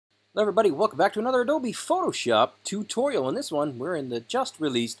Hello everybody, welcome back to another Adobe Photoshop tutorial. In this one, we're in the just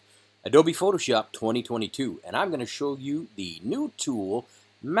released Adobe Photoshop 2022, and I'm going to show you the new tool,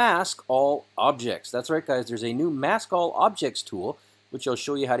 Mask All Objects. That's right guys, there's a new Mask All Objects tool, which I'll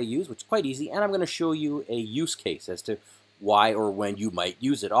show you how to use, which is quite easy, and I'm going to show you a use case as to why or when you might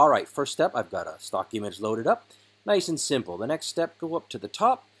use it. Alright, first step, I've got a stock image loaded up. Nice and simple. The next step, go up to the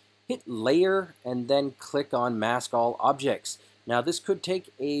top, hit Layer, and then click on Mask All Objects. Now this could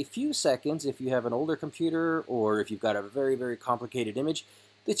take a few seconds if you have an older computer or if you've got a very complicated image.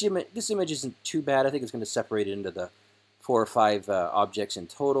 This image isn't too bad. I think it's going to separate it into the 4 or 5 objects in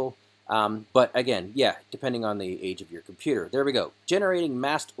total. But again, yeah, depending on the age of your computer. There we go. Generating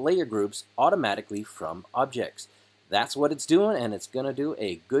masked layer groups automatically from objects. That's what it's doing, and it's going to do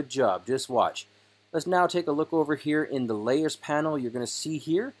a good job. Just watch. Let's now take a look over here in the Layers panel. You're going to see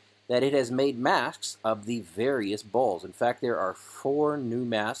here that it has made masks of the various balls. In fact, there are 4 new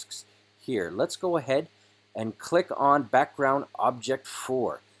masks here. Let's go ahead and click on Background Object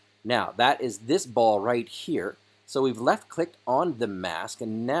 4. Now, that is this ball right here. So we've left-clicked on the mask,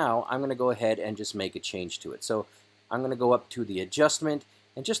 and now I'm going to go ahead and just make a change to it. So I'm going to go up to the adjustment,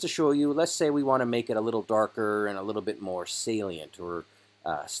 and just to show you, let's say we want to make it a little darker and a little bit more salient or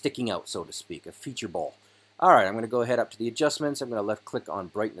sticking out, so to speak, a feature ball. Alright, I'm going to go ahead up to the adjustments. I'm going to left click on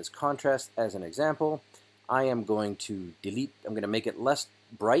brightness contrast as an example. I am going to delete, I'm going to make it less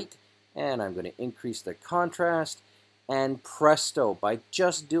bright, and I'm going to increase the contrast, and presto, by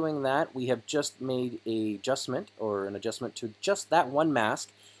just doing that, we have just made an adjustment to just that one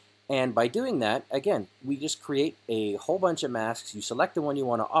mask. And by doing that, again, we just create a whole bunch of masks. You select the one you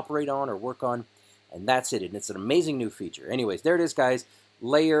want to operate on or work on, and that's it. And it's an amazing new feature. Anyways, there it is, guys.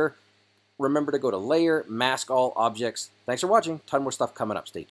 Layer. Remember to go to Layer, Mask All Objects. Thanks for watching. Ton more stuff coming up. Stay tuned.